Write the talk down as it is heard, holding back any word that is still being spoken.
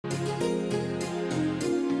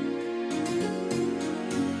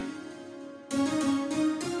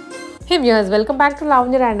Hey viewers, welcome back to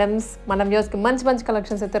Lavanya Randoms. మన viewers కి మంచి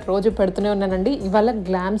కలెక్షన్స్ అయితే రోజు పెడుతూనే ఉన్నానండి. ఇవాళ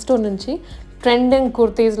గ్లామ్ స్టోర్ నుంచి trending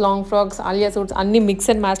kurtis, long frocks, Alia suits అన్ని మిక్స్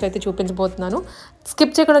అండ్ మ్యాచ్ అయితే చూపించబోతున్నాను.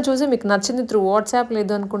 స్కిప్ చేయకుండా చూసి మీకు నచ్చింది త్రూ వాట్సాప్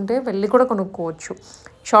లేదు అనుకుంటే వెళ్ళి కూడా కొనుక్కోవచ్చు.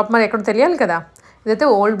 షాప్ మరి ఎక్కడ తెలియాలి కదా. ఇదైతే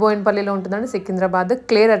ఓల్డ్ బోయిన్పల్లిలో ఉంటుందండి, సికింద్రాబాద్.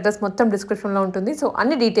 క్లియర్ అడ్రస్ మొత్తం డిస్క్రిప్షన్లో ఉంటుంది. సో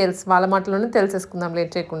అన్ని డీటెయిల్స్ వాళ్ళ మాటలోనే తెలిసేసుకుందాం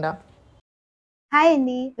లేట్ చేయకుండా. హాయ్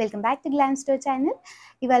అండి, welcome back to glam store channel.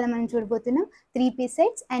 ఇవాళ మనం చూడబోతున్నాం 3 piece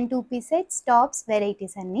sets and 2 piece sets tops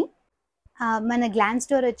varieties అన్ని. మన గ్లామ్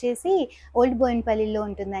స్టోర్ వచ్చేసి ఓల్డ్ బోయిన్పల్లిలో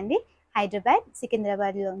ఉంటుందండి, హైదరాబాద్,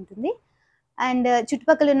 సికింద్రాబాద్లో ఉంటుంది. అండ్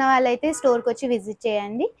చుట్టుపక్కల ఉన్న వాళ్ళైతే స్టోర్కి వచ్చి విజిట్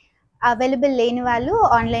చేయండి. అవైలబుల్ లేని వాళ్ళు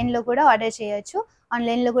ఆన్లైన్లో కూడా ఆర్డర్ చేయొచ్చు,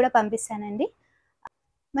 ఆన్లైన్లో కూడా పంపిస్తానండి.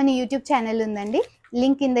 మన యూట్యూబ్ ఛానల్ ఉందండి,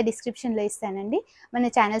 లింక్ కింద డిస్క్రిప్షన్లో ఇస్తానండి.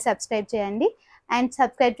 మన ఛానల్ సబ్స్క్రైబ్ చేయండి. అండ్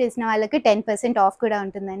సబ్స్క్రైబ్ చేసిన వాళ్ళకి 10% ఆఫ్ కూడా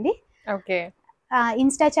ఉంటుందండి. ఓకే,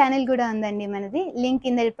 ఇన్స్టా ఛానల్ కూడా ఉందండి మనది, లింక్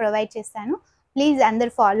కింద ప్రొవైడ్ చేస్తాను. ప్లీజ్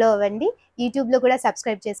అందరు ఫాలో అవ్వండి. యూట్యూబ్లో కూడా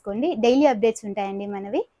సబ్స్క్రైబ్ చేసుకోండి, డైలీ అప్డేట్స్ ఉంటాయండి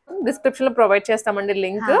మనవి. డిస్క్రిప్షన్ లో ప్రొవైడ్ చేస్తామండి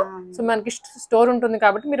లింక్. సో మనకి స్టోర్ ఉంటుంది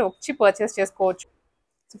కాబట్టి మీరు వచ్చి పర్చేస్ చేసుకోవచ్చు.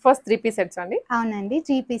 సో ఫస్ట్ 3 పీస్ సెట్స్ అండి. అవునండి,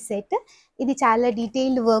 3 పీస్ సెట్. ఇది చాలా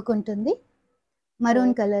డీటెయిల్డ్ వర్క్ ఉంటుంది,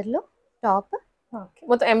 మరూన్ కలర్ లో టాప్.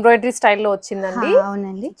 మొత్తం ఎంబ్రాయిడరీ స్టైల్లో వచ్చిందండి.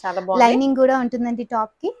 అవునండి, చాలా బాగుంది. లైనింగ్ కూడా ఉంటుందండి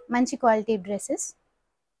టాప్ కి. మంచి క్వాలిటీ డ్రెస్సెస్.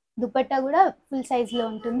 దుపట్టా కూడా ఫుల్ సైజ్ లో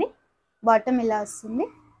ఉంటుంది. బాటమ్ ఇలా వస్తుంది,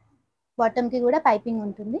 బాటమ్ కి కూడా పైపింగ్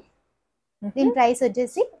ఉంటుంది. దీని ప్రైస్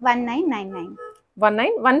వచ్చేసి 1999.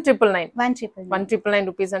 1999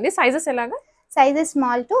 రూపీస్ అండి. సైజెస్ ఎలాగా? Sizes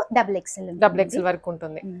small to double XL వరకు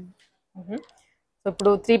ఉంటుంది. సో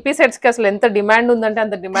ఇప్పుడు 3 పీస్ సెట్స్ కి అసలు ఎంత డిమాండ్ ఉందంటే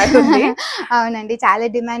అంత డిమాండ్ ఉంది. అవునండి, చాలా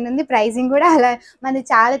డిమాండ్ ఉంది. ప్రైసింగ్ కూడా అలా మనది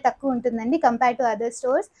చాలా తక్కువ ఉంటుందండి కంపేర్ టు అదర్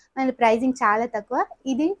స్టోర్స్. మన ప్రైసింగ్ చాలా తక్కువ.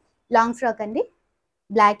 ఇది లాంగ్ ఫ్రాక్ అండి,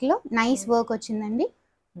 బ్లాక్ లో నైస్ వర్క్ వచ్చిందండి.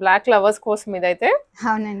 బ్లాక్ లవర్స్ కోసం ఇదైతే.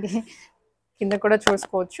 అవునండి, కింద కూడా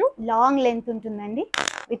చూసుకోవచ్చు. లాంగ్ లెంత్ ఉంటుందండి,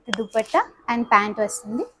 విత్ దుపట్టా అండ్ ప్యాంట్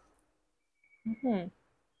వస్తుంది.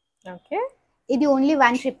 ఓకే, ఇది ఓన్లీ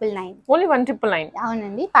 1999. ఓన్లీ 1999.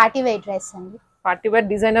 అవునండి, పార్టీ వేర్ డ్రెస్ అండి. పార్టీ వేర్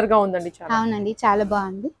డిజైనర్ గా ఉందండి చాలా. అవునండి, చాలా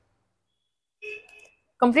బాగుంది.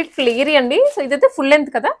 కంప్లీట్ ఫ్లేరీ అండి. సో ఇదైతే ఫుల్ లెంత్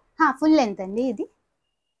కదా? ఫుల్ లెంత్ అండి. ఇది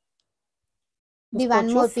వన్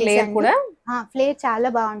మోర్ పీస్ కూడా. ఫ్లేర్ చాలా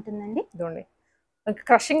బాగుంటుందండి. చూడండి,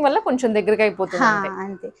 క్రషింగ్ వల్ల కొంచెం దగ్గరగా అయిపోతుంది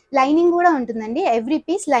అంతే. లైనింగ్ కూడా ఉంటుందండి, ఎవ్రీ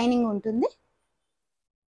పీస్ లైనింగ్ ఉంటుంది.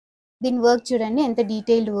 దీని వర్క్ చూడండి ఎంత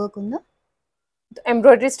డీటెయిల్డ్ వర్క్ ఉందో.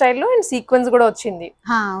 ఎంబ్రాయిడరీ స్టైల్లో అండ్ సీక్వెన్స్ కూడా వచ్చింది.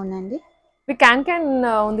 అవునండి, క్యాన్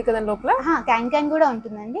ఉంది కదా లోపల. క్యాన్ కూడా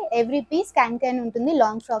ఉంటుందండి. ఎవ్రీ పీస్ క్యాన్ ఉంటుంది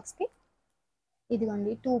లాంగ్ ఫ్రాక్స్ కి.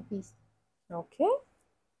 ఇదిగోండి 2 పీస్. ఓకే,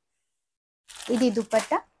 ఇది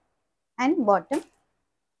dupatta and bottom.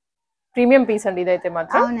 Premium piece అండి ఇదైతే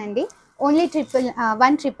మాత్రం. అవునండి, ఓన్లీ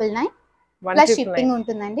 1999 ప్లస్ షిప్పింగ్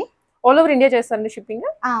ఉంటుందండి. ఆల్ ఓవర్ ఇండియా చేస్తారండి షిప్పింగ్?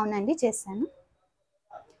 అవునండి, చేస్తాను.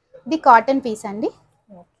 ఇది కాటన్ పీస్ అండి.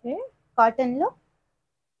 ఓకే, కాటన్ లో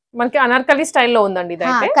మనకి అనార్కలి స్టైల్లో ఉందండి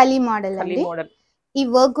ఇదైతే. కలీ మోడల్ అండి. ఈ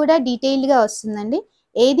వర్క్ కూడా డీటెయిల్డ్ గా వస్తుందండి,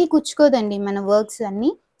 ఏది కుచ్చుకోదండి. మన వర్క్స్ అన్ని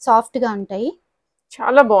సాఫ్ట్ గా ఉంటాయి.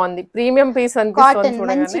 చాలా బాగుంది. ప్రీమియం పీస్ కాటన్,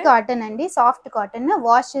 మంచి కాటన్ అండి, సాఫ్ట్ కాటన్.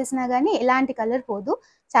 వాష్ చేసినా గానీ ఎలాంటి కలర్ పోదు,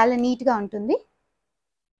 చాలా నీట్ గా ఉంటుంది.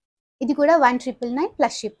 ఇది కూడా 1999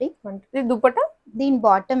 ప్లస్ షిప్పింగ్. దుపట్టా, దీని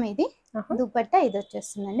బాటమ్ ఇది. దుపట్టా ఇది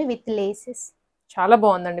వచ్చేస్తుందండి విత్ లేసెస్. చాలా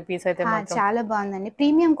బాగుందండి పీస్ అయితే. చాలా బాగుందండి,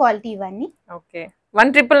 ప్రీమియం క్వాలిటీ ఇవన్నీ. ఓకే,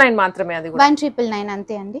 1999 మాత్రమే. అది కూడా 1999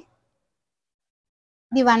 అంతే అండి.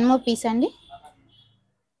 ఇది వన్ మోర్ పీస్ అండి.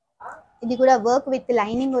 ఇది కూడా వర్క్ విత్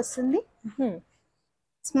లైనింగ్ వస్తుంది.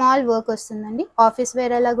 స్మాల్ వర్క్ వస్తుందండి, ఆఫీస్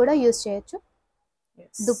వేర్ అలా కూడా యూజ్ చేయొచ్చు.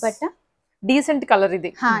 Dupatta decent colour.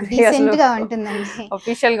 ఇది డీసెంట్ గా ఉంటుందండి.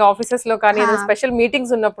 ఆఫీషియల్ గా ఆఫీసెస్ లో కానీ స్పెషల్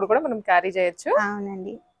మీటింగ్స్ ఉన్నప్పుడు కూడా మనం క్యారీ చేయొచ్చు.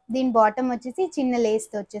 అవునండి, దీని బాటమ్ వచ్చేసి చిన్న లేస్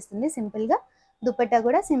తో వచ్చేస్తుంది సింపుల్ గా. దుపట్టా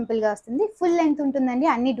కూడా సింపుల్ గా వస్తుంది. ఫుల్ లెంత్ ఉంటుందండి,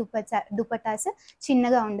 అన్ని దుపట్టాస్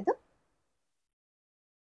చిన్నగా ఉండదు.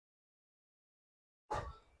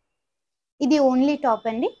 ఇది ఓన్లీ టాప్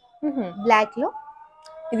అండి, బ్లాక్ లో.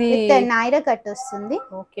 ఇది నైరా కట్ వస్తుంది.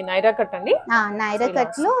 ఓకే, నైరా కట్ అండి. నైరా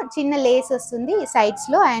కట్ లో చిన్న లేస్ వస్తుంది సైడ్స్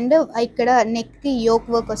లో, అండ్ ఇక్కడ నెక్ కి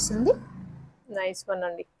యోక్ వర్క్ వస్తుంది. నైస్ వన్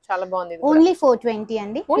అండి, చాలా బాగుంది. ఓన్లీ 420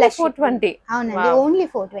 అండి. 420. అవునండి, ఓన్లీ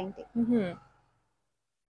 420.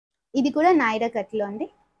 ఇది కూడా నైరా కట్ లో అండి.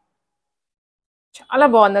 చాలా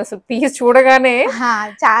బాగుంది అసలు పీస్ చూడగానే.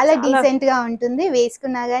 చాలా డీసెంట్ గా ఉంటుంది,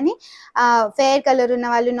 వేసుకున్నా గానీ. ఫెయిర్ కలర్ ఉన్న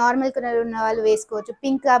వాళ్ళు, నార్మల్ కలర్ ఉన్న వాళ్ళు వేసుకోవచ్చు.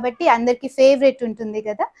 పింక్ కాబట్టి అందరికి ఫేవరెట్ ఉంటుంది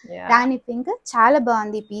కదా, రాణి పింక్. చాలా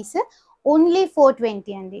బాగుంది పీస్. ఓన్లీ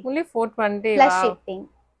 420 అండి. Only 420 plus shipping.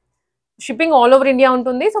 Shipping all over India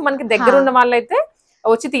ఉంటుంది. సో మనకి దగ్గర ఉన్న వాళ్ళైతే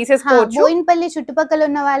వచ్చి తీసేసుకోవచ్చు. బోయిన్పల్లి చుట్టుపక్కల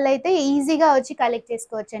ఉన్న వాళ్ళైతే ఈజీగా వచ్చి కలెక్ట్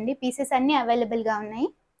చేసుకోవచ్చు అండి. పీసెస్ అన్ని అవైలబుల్ గా ఉన్నాయి.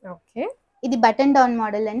 ఓకే, ఇది బటన్ డౌన్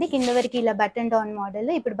మోడల్ అండి. కింద వరకు ఇలా బటన్ డౌన్ మోడల్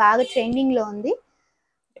ఇప్పుడు బాగా ట్రెండింగ్ లో ఉంది.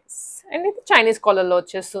 అండ్ ఇది చైనీస్ కాలర్ లో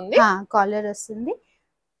వచ్చేస్తుంది. కాలర్ వస్తుంది.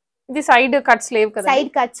 ఇది సైడ్ కట్స్ లేవు కదా? సైడ్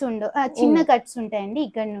కట్స్ ఉండవు, చిన్న కట్స్ ఉంటాయండి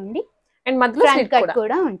ఇక్కడ నుండి. అండ్ మధ్యలో ఫ్రంట్ కట్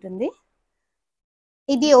కూడా ఉంటుంది.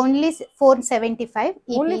 ఇది ఓన్లీ 475.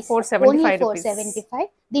 ఓన్లీ 475.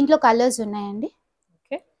 దీంట్లో కలర్స్ ఉన్నాయండి.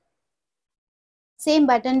 Okay, same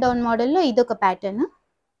button down model లో ఇది ఒక ప్యాటర్న్.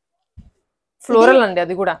 ఫ్లోరల్ అండి,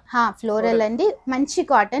 అది కూడా ఫ్లోరల్ అండి. మంచి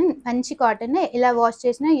కాటన్ ఇలా వాష్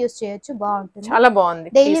చేసినా యూస్ చేయొచ్చు, బాగుంటుంది. చాలా బాగుంది.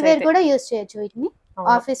 డైలీ వేర్ కూడా యూస్ చేయొచ్చు వీటిని.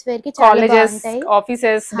 ఆఫీస్ వేర్ కి చాలా బాగుంటాయి.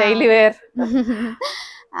 Offices daily wear.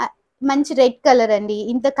 మంచి రెడ్ కలర్ అండి,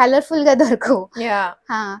 ఇంత కలర్ఫుల్ గా దొరకవు.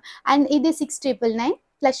 అండ్ ఇది 699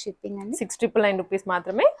 ప్లస్ షిప్పింగ్ అండి. 699 రూపీస్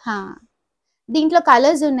మాత్రమే. దీంట్లో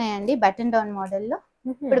కలర్స్ ఉన్నాయండి బటన్ డౌన్ మోడల్ లో.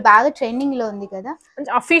 ఇప్పుడు బాగా ట్రెండింగ్ లో ఉంది కదా.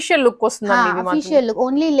 అఫీషియల్ లుక్ వస్తుంది. Official look.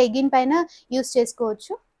 ఓన్లీ లెగ్గిన్ పైన యూస్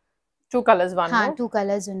చేసుకోవచ్చు. 2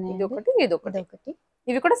 కలర్స్ ఉన్నాయి. ఇదొకటి.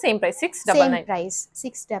 ఇవి కూడా సేమ్ ప్రైస్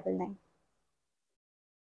 699.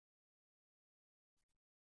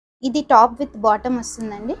 ఇది టాప్ విత్ బాటమ్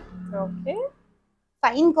వస్తుందండి. ఓకే,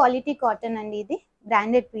 ఫైన్ క్వాలిటీ కాటన్ అండి. ఇది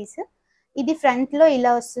బ్రాండెడ్ పీస్. ఇది ఫ్రంట్ లో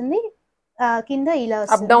ఇలా వస్తుంది, కింద ఇలా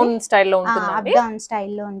వస్తుంది. అప్ డౌన్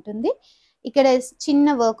స్టైల్లో ఉంటుంది. ఇక్కడ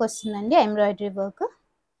చిన్న వర్క్ వస్తుందండి, ఎంబ్రాయిడరీ వర్క్.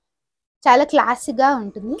 చాలా క్లాసిక్ గా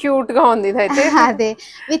ఉంటుంది, క్యూట్ గా ఉంది ఇదైతే. అదే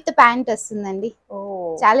విత్ ప్యాంట్ వస్తుందండి.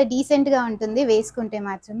 చాలా డీసెంట్ గా ఉంటుంది వేసుకుంటే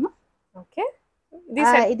మాత్రం. ఓకే,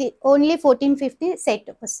 ఇది ఓన్లీ 1450 సెట్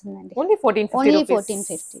వస్తుందండి. ఓన్లీ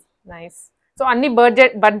 1450. నైస్. సో అన్ని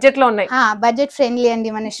బడ్జెట్ లో ఉన్నాయి. బడ్జెట్ ఫ్రెండ్లీ అండి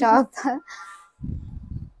మన షాప్.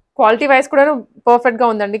 క్వాలిటీ వైస్ కూడా పర్ఫెక్ట్ గా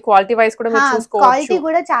ఉందండి. క్వాలిటీ వైస్ కూడా మీరు చూసుకోవచ్చు. క్వాలిటీ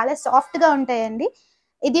కూడా చాలా సాఫ్ట్ గా ఉంటాయండి.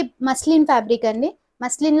 ఇది మస్లిన్ ఫ్యాబ్రిక్ అండి.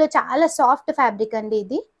 మస్లిన్ లో చాలా సాఫ్ట్ ఫ్యాబ్రిక్ అండి.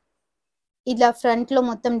 ఇది ఇలా ఫ్రంట్ లో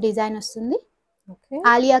మొత్తం డిజైన్ వస్తుంది.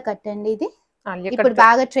 ఆలియా కట్ అండి. ఇది ఇప్పుడు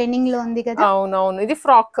బాగా ట్రెండింగ్ లో ఉంది కదా. అవునవును, ఇది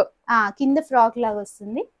ఫ్రాక్. కింద ఫ్రాక్ లాగా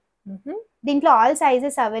వస్తుంది. దీంట్లో ఆల్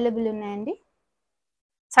సైజెస్ అవైలబుల్ ఉన్నాయండి.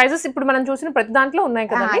 సైజెస్ ఇప్పుడు మనం చూసిన ప్రతి దాంట్లో ఉన్నాయి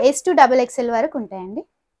కదా. S to XXL వరకు ఉంటాయండి.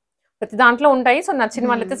 ప్రతి దాంట్లో ఉంటాయి. సో నచ్చిన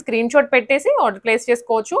వాళ్ళైతే స్క్రీన్ షాట్ పెట్టేసి ఆర్డర్ ప్లేస్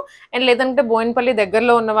చేసుకోవచ్చు. అండ్ లేదంటే బోయిన్పల్లి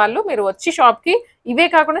దగ్గరలో ఉన్న వాళ్ళు మీరు వచ్చి షాప్ కి, ఇవే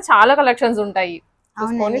కాకుండా చాలా కలెక్షన్స్ ఉంటాయి.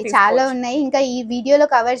 అవునండి, చాలా ఉన్నాయి. ఇంకా ఈ వీడియోలో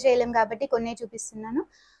కవర్ చేయలేం కాబట్టి కొన్ని చూపిస్తున్నాను.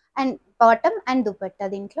 అండ్ బాటమ్ అండ్ దుపట్టా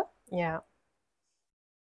దీంట్లో.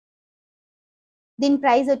 దీని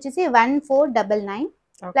ప్రైస్ వచ్చేసి 1499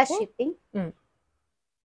 ప్లస్ షిప్పింగ్.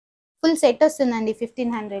 ఫుల్ సెట్ వస్తుందండి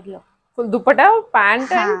 1500 లో. Full dupatta,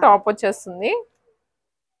 pant and top వచ్చేస్తుంది.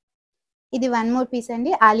 ఇది వన్ మోర్ పీస్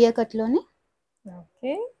అండి, ఆలియా కట్ లోనే.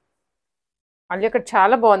 ఓకే, ఆలియా కట్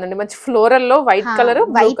చాలా బాగుందండి. మంచి ఫ్లోరల్ లో వైట్ కలర్,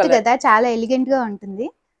 వైట్ కదా, చాలా ఎలిగెంట్ గా ఉంటుంది.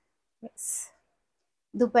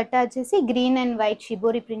 దుపట్టా వచ్చేసి green and white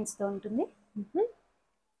shibori prints తో ఉంటుంది.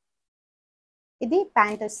 ఇది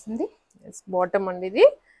ప్యాంట్ వస్తుంది. బాటమ్ అండి.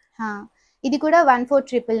 ఇది కూడా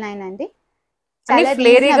 1499 అండి. చాలా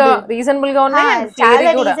రీజనబుల్ గా ఉన్నాయి.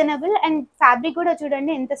 చాలా రీజనబుల్. అండ్ ఫ్యాబ్రిక్ కూడా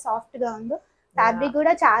చూడండి ఎంత సాఫ్ట్ గా ఉందో. ఫ్యాబ్రిక్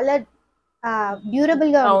కూడా చాలా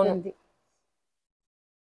డ్యూరబుల్ గా ఉంటుంది.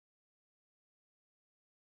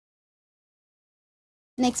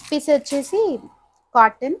 నెక్స్ట్ పీస్ వచ్చేసి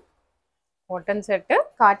కాటన్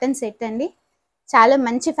సెట్ అండి. చాలా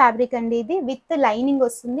మంచి ఫ్యాబ్రిక్ అండి. ఇది విత్ లైనింగ్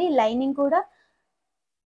వస్తుంది. లైనింగ్ కూడా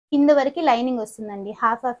కింద వరకు లైనింగ్ వస్తుందండి,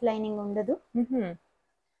 హాఫ్ లైనింగ్ ఉండదు.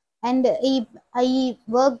 అండ్ ఈ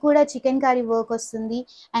వర్క్ కూడా చికెన్ కర్రీ వర్క్ వస్తుంది.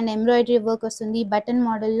 అండ్ ఎంబ్రాయిడరీ వర్క్ వస్తుంది. బటన్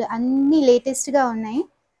మోడల్ అన్ని లేటెస్ట్ గా ఉన్నాయి.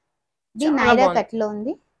 ఇది నైరా కట్ లో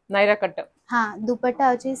ఉంది.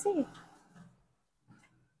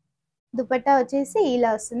 దుపట్టా వచ్చేసి ఇలా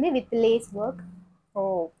వస్తుంది విత్ లేస్ వర్క్.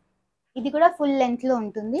 ఇది కూడా ఫుల్ లెంత్ లో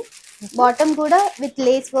ఉంటుంది. బాటమ్ కూడా విత్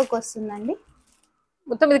లేస్ వర్క్ వస్తుందండి.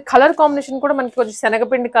 మొత్తం ఇది కలర్ కాంబినేషన్ కూడా మనకి కొంచెం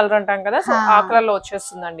శనగపిండి కలర్ అంటాం కదా, సో ఆ కలర్ లో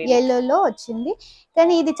వచ్చేస్తుందండి. yellow లో వచ్చింది.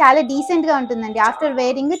 కానీ ఇది చాలా డీసెంట్ గా ఉంటుందండి. ఆఫ్టర్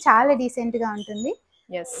వేరింగ్ చాలా డీసెంట్ గా ఉంటుంది.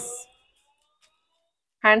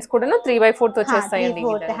 హ్యాండ్స్ కూడా 3/4 వచ్చేస్తాయండి.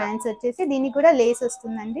 3/4 హ్యాండ్స్ వచ్చేసి దీనికి కూడా లేస్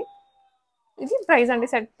వస్తుందండి. ఇది ప్రైస్ అండి,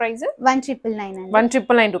 సెట్ ప్రైస్ 1999 అండి.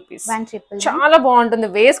 1999 రూపీస్. చాలా బాగుంటుంది.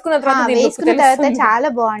 వేసుకున్న తర్వాత చాలా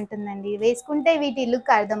బాగుంటుందండి. వేసుకుంటే వీటి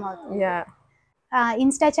లుక్ అర్థం అవుతుంది.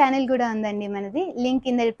 ఇన్స్టా ఛానల్ కూడా ఉందండి మనది, లింక్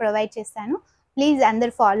కింద ప్రొవైడ్ చేస్తాను. ప్లీజ్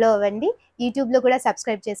అందరు ఫాలో అవ్వండి. యూట్యూబ్ లో కూడా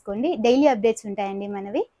సబ్స్క్రైబ్ చేసుకోండి. డైలీ అప్డేట్స్ ఉంటాయండి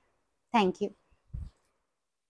మనవి. Thank you.